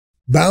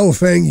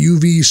Baofeng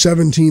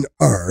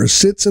UV-17R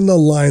sits in the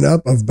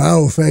lineup of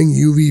Baofeng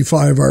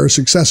UV-5R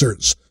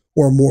successors,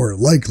 or more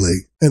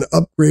likely, an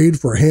upgrade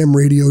for ham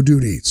radio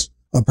duties.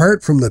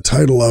 Apart from the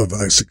title of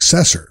a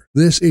successor,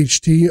 this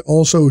HT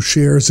also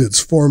shares its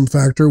form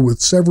factor with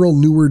several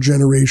newer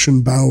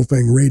generation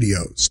Baofeng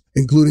radios,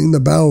 including the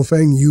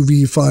Baofeng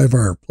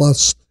UV-5R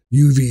Plus,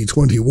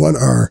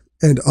 UV-21R,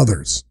 and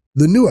others.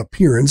 The new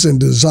appearance and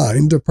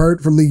design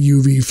depart from the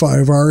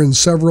UV-5R in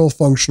several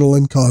functional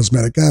and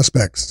cosmetic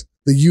aspects.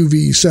 The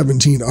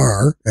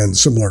UV-17R, and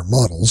similar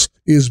models,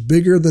 is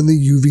bigger than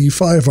the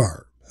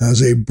UV-5R,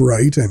 has a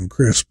bright and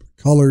crisp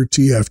color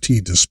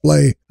TFT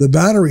display, the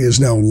battery is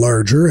now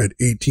larger at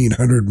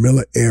 1800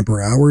 mAh,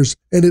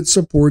 and it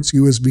supports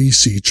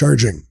USB-C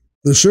charging.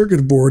 The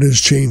circuit board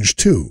has changed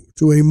too,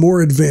 to a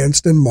more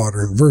advanced and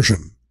modern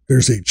version.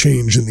 There's a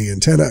change in the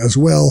antenna as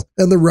well,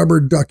 and the rubber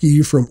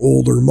ducky from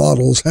older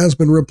models has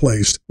been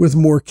replaced with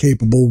more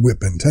capable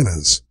whip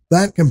antennas.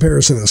 That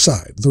comparison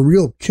aside, the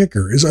real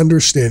kicker is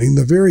understanding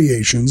the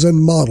variations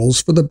and models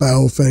for the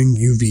Baofeng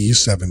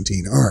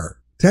UV-17R.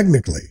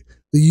 Technically,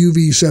 the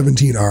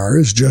UV-17R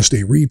is just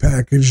a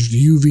repackaged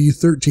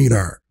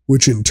UV-13R,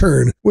 which in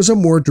turn was a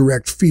more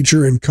direct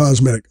feature and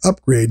cosmetic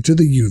upgrade to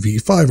the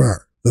UV-5R.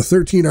 The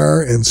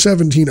 13R and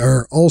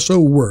 17R also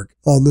work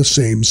on the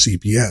same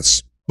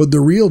CPS. But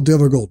the real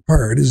difficult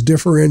part is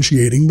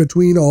differentiating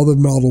between all the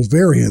model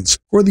variants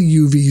for the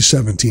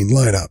UV-17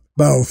 lineup.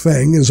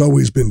 Baofeng has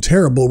always been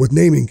terrible with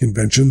naming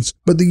conventions,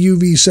 but the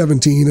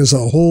UV-17 is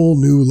a whole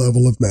new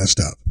level of messed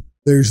up.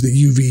 There's the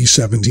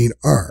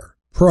UV-17R,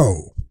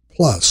 Pro,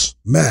 Plus,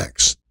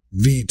 Max,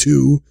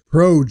 V2,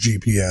 Pro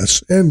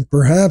GPS, and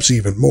perhaps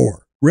even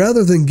more.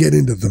 Rather than get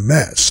into the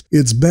mess,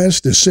 it's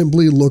best to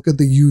simply look at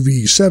the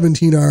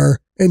UV-17R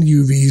and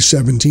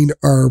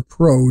UV-17R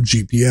Pro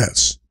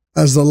GPS.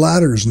 As the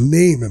latter's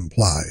name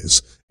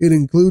implies, it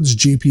includes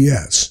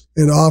GPS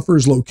and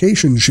offers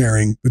location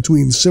sharing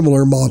between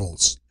similar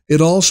models.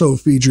 It also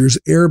features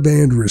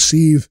airband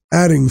receive,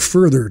 adding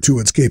further to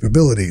its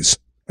capabilities.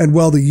 And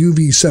while the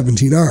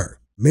UV-17R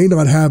may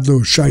not have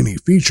those shiny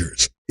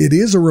features, it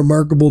is a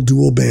remarkable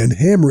dual-band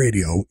ham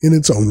radio in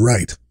its own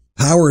right.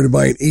 Powered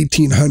by an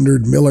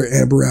 1800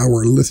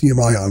 mAh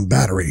lithium-ion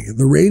battery,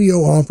 the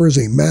radio offers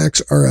a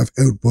max RF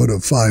output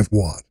of 5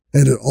 watt.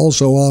 And it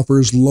also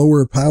offers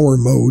lower power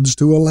modes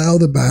to allow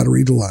the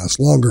battery to last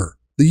longer.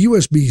 The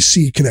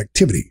USB-C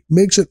connectivity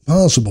makes it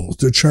possible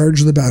to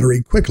charge the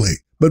battery quickly,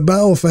 but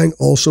Baofeng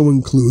also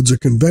includes a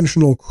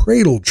conventional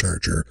cradle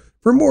charger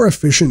for more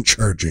efficient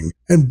charging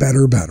and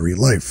better battery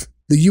life.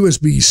 The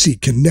USB-C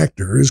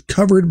connector is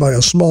covered by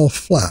a small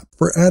flap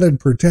for added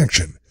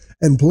protection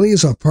and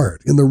plays a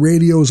part in the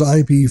radio's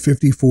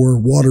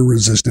IP54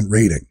 water-resistant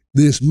rating.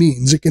 This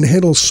means it can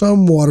handle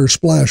some water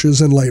splashes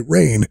and light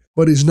rain,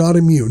 but is not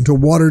immune to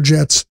water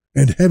jets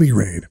and heavy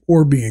rain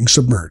or being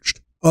submerged.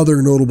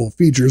 Other notable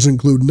features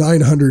include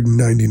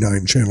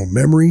 999 channel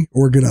memory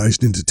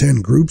organized into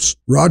 10 groups,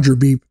 Roger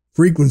beep,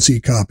 frequency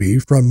copy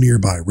from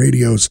nearby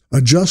radios,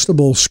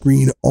 adjustable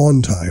screen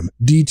on time,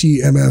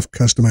 DTMF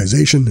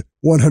customization,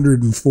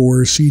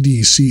 104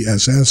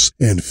 CDCSS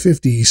and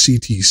 50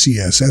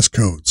 CTCSS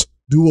codes,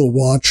 dual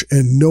watch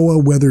and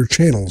NOAA weather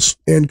channels,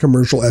 and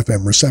commercial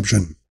FM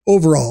reception.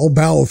 Overall,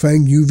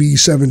 Baofeng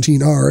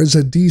UV-17R is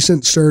a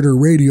decent starter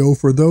radio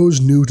for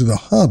those new to the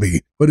hobby,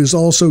 but is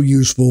also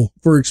useful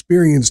for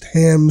experienced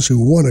hams who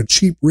want a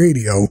cheap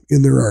radio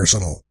in their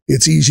arsenal.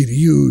 It's easy to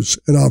use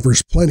and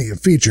offers plenty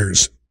of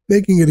features,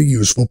 making it a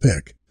useful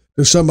pick.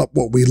 To sum up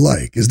what we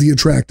like is the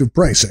attractive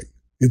pricing.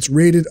 It's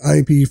rated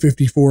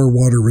IP54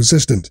 water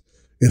resistant.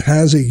 It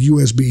has a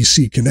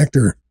USB-C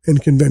connector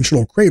and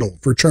conventional cradle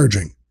for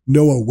charging,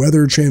 NOAA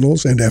weather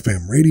channels and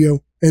FM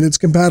radio, and it's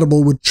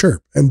compatible with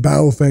Chirp and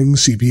Baofeng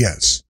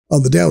CPS.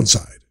 On the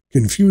downside,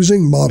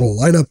 confusing model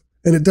lineup,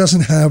 and it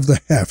doesn't have the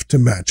heft to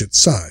match its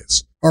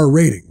size. Our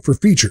rating for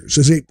features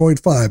is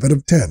 8.5 out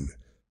of 10.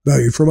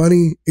 Value for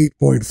money,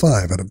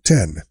 8.5 out of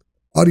 10.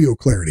 Audio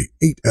clarity,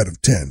 8 out of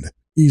 10.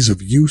 Ease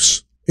of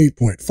use,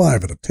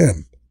 8.5 out of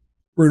 10.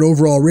 For an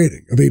overall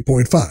rating of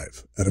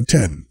 8.5 out of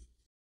 10.